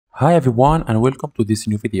Hi everyone and welcome to this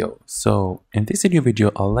new video. So in this new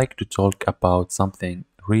video I'd like to talk about something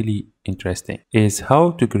really interesting is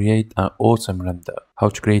how to create an awesome render, how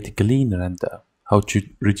to create a clean render, how to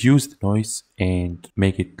reduce the noise and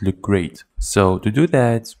make it look great. So to do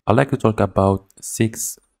that I'd like to talk about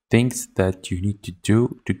 6 things that you need to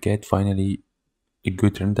do to get finally a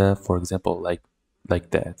good render, for example like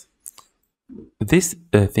that. This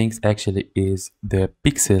things actually is the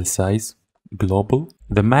pixel size global,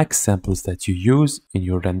 the max samples that you use in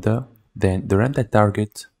your render, then the render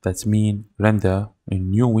target, that's mean render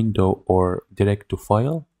in new window or direct to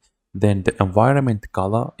file, then the environment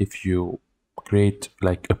color if you create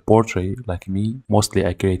like a portrait like me, mostly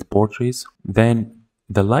I create portraits, then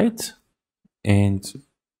the light and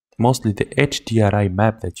mostly the HDRI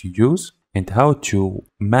map that you use and how to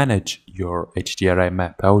manage your HDRI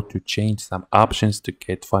map, how to change some options to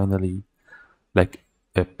get finally like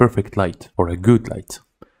a perfect light or a good light.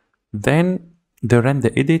 Then the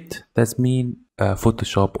render edit, that's mean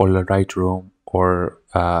Photoshop or Lightroom or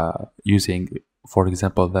using, for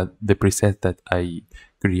example, that the preset that I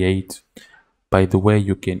create. By the way,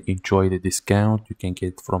 you can enjoy the discount you can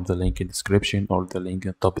get from the link in description or the link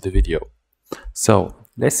on top of the video. So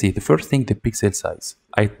let's see, the first thing, the pixel size.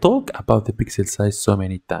 I talk about the pixel size so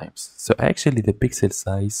many times. So actually the pixel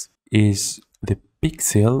size is the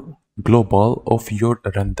pixel global of your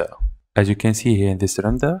render. As you can see here in this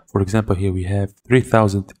render, for example, here we have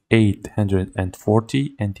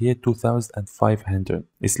 3840 and here 2500.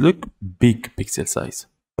 It's look big pixel size,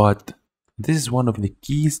 but this is one of the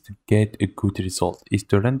keys to get a good result is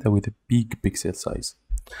to render with a big pixel size.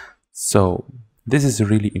 So this is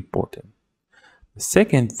really important. The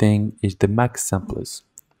second thing is the max samples.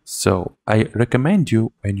 So I recommend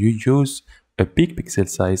you when you use a big pixel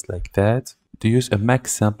size like that to use a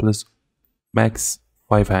max samples max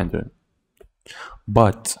 500.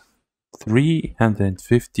 But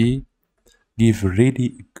 350 give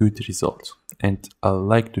really good results. And I'd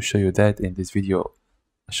like to show you that in this video.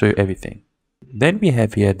 I'll show you everything. Then we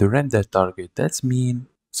have here the render target. That's mean,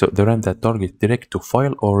 so the render target direct to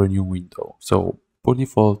file or a new window. So by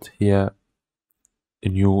default here, a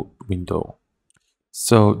new window.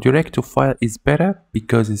 So direct to file is better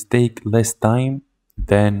because it takes less time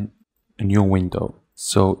than a new window.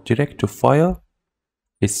 So direct to file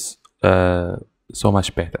is so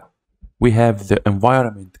much better. We have the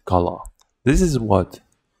environment color. This is what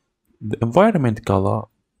the environment color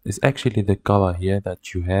is actually the color here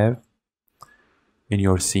that you have in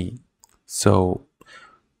your scene. So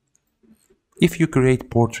if you create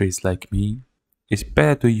portraits like me, it's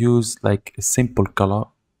better to use like a simple color.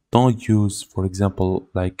 Don't use, for example,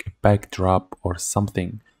 like a backdrop or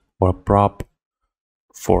something or a prop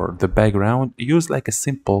for the background. Use like a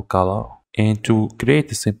simple color, and to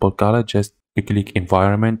create a simple color just you click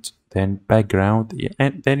environment, then background,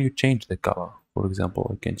 and then you change the color. For example,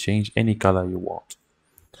 you can change any color you want,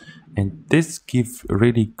 and this gives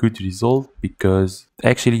really good result because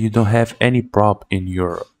actually you don't have any prop in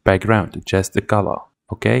your background, just the color.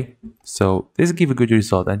 Okay, so this gives a good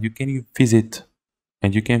result, and you can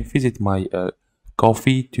visit my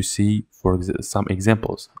coffee to see for some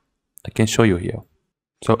examples. I can show you here.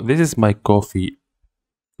 So this is my coffee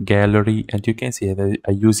gallery, and you can see that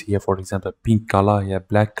I use here, for example, pink color, here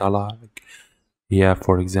black color, here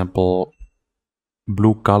for example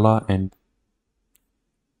blue color, and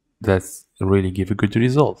that's really give a good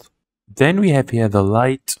result. Then we have here the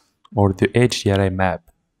light or the HDRI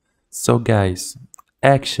map. So guys,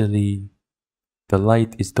 actually the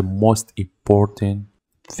light is the most important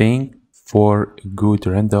thing for a good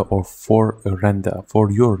render or for a render,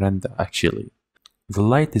 for your render actually. The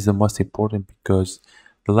light is the most important because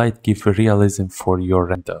the light gives realism for your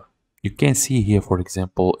render. You can see here, for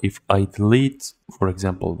example, if I delete, for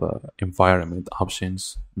example, the environment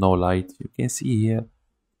options, no light, you can see here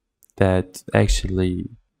that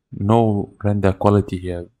actually no render quality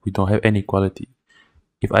here. We don't have any quality.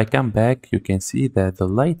 If I come back, you can see that the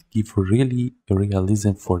light gives really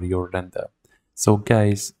realism for your render. So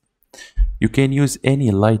guys, you can use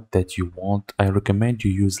any light that you want. I recommend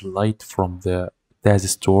you use light from the Daz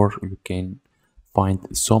store. You can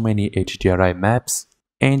find so many HDRI maps.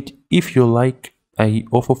 And if you like, I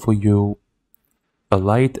offer for you a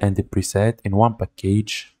light and a preset in one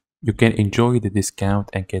package. You can enjoy the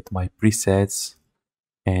discount and get my presets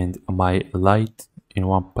and my light in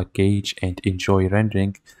one package and enjoy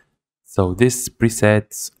rendering. So this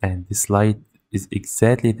presets and this light is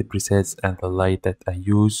exactly the presets and the light that I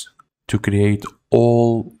use to create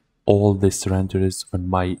all these renders on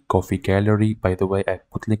my coffee gallery. By the way, I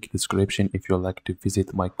put link in the description if you like to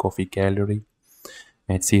visit my coffee gallery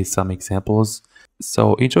and see some examples.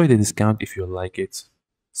 So enjoy the discount if you like it.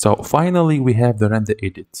 So finally we have the render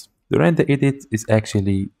edit. The render edit is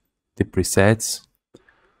actually the presets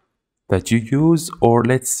that you use, or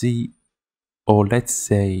let's say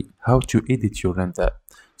how to edit your render.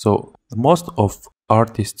 So most of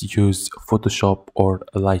artists use Photoshop or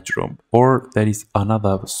Lightroom, or there is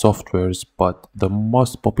another softwares, but the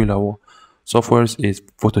most popular softwares is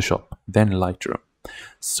Photoshop, then Lightroom.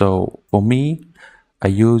 So for me, I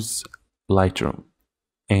use Lightroom,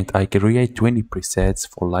 and I create 20 presets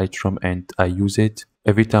for Lightroom, and I use it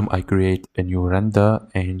every time I create a new render,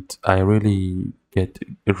 and I really get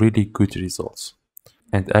really good results.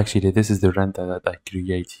 And actually this is the render that I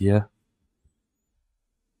create here,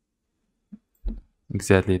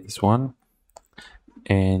 exactly this one.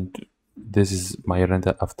 And this is my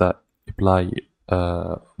render after apply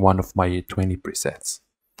one of my 20 presets.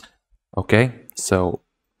 Okay, so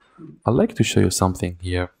I'd like to show you something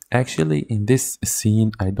here. Actually in this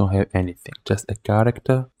scene I don't have anything, just a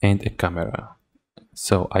character and a camera.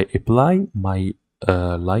 So I apply my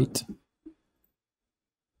light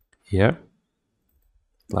here,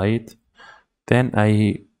 light. Then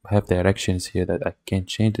I have directions here that I can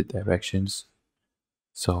change the directions.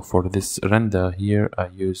 So for this render here, I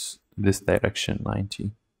use this direction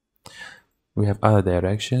 90. We have other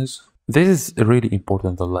directions. This is really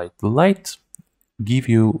important, the light. The light give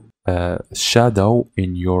you a shadow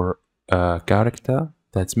in your character.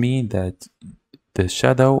 That means that the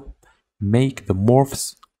shadow make the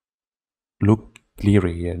morphs look clearer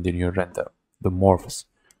here in your render. The morphs.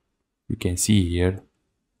 You can see here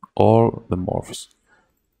all the morphs.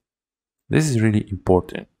 This is really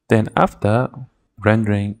important. Then after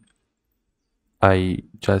rendering, I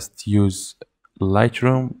just use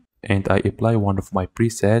Lightroom and I apply one of my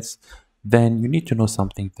presets. Then you need to know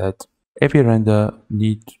something, that every render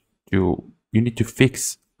you need to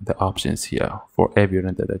fix the options here for every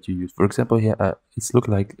render that you use. For example, here it's look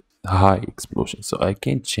like high explosion, so I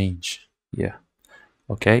can change here.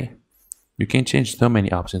 Okay, you can change so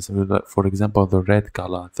many options. For example, the red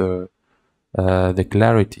color, the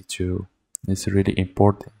clarity too is really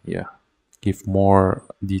important here. Give more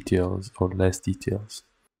details or less details.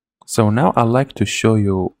 So now I'd like to show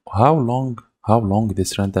you how long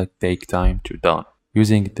this render take time to done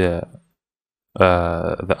using the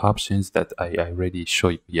options that I already show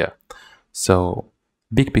you here. So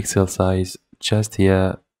big pixel size, just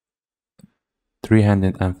here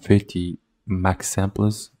 350 max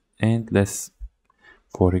samples, and let's,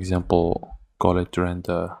 for example, call it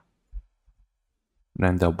render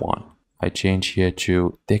 1. I change here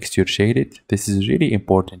to texture shaded. This is really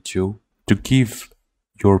important too, to give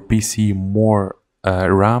your PC more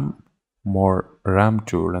RAM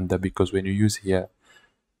to render, because when you use here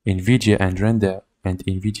NVIDIA and render and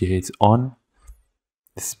NVIDIA is on,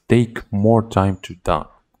 this take more time to done.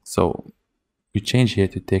 So you change here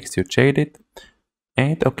to texture shaded,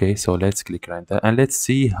 and okay, so let's click render and let's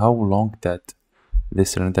see how long that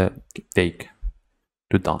this render take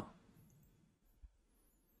to done.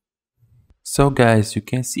 So guys, you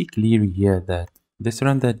can see clearly here that this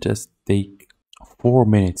render just take 4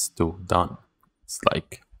 minutes to done.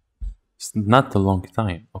 It's not a long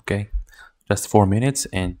time, okay? Just 4 minutes,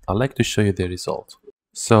 and I'd like to show you the result.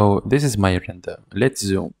 So this is my render. Let's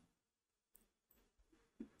zoom.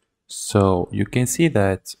 So you can see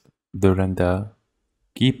that the render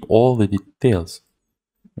keep all the details.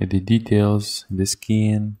 The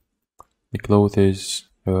skin, the clothes,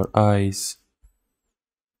 her eyes,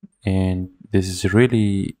 and this is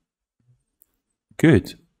really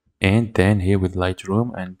good. And then here with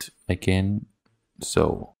Lightroom, and I can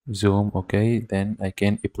zoom, okay, then I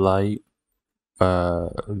can apply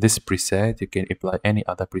this preset. You can apply any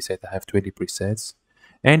other preset. I have 20 presets,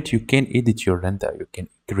 and you can edit your render. You can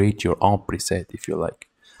create your own preset if you like.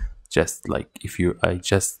 I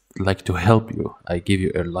just like to help you. I give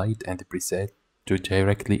you a light and a preset to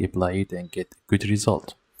directly apply it and get a good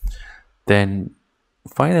result. Then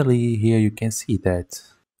finally here you can see that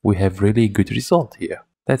we have really good result here.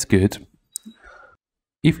 That's good.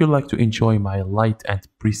 If you like to enjoy my light and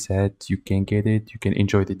preset, you can get it. You can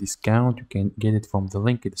enjoy the discount. You can get it from the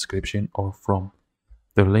link in the description or from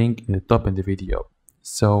the link in the top in the video.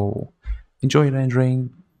 So enjoy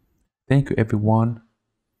rendering. Thank you everyone.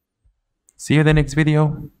 See you in the next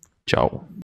video. Ciao.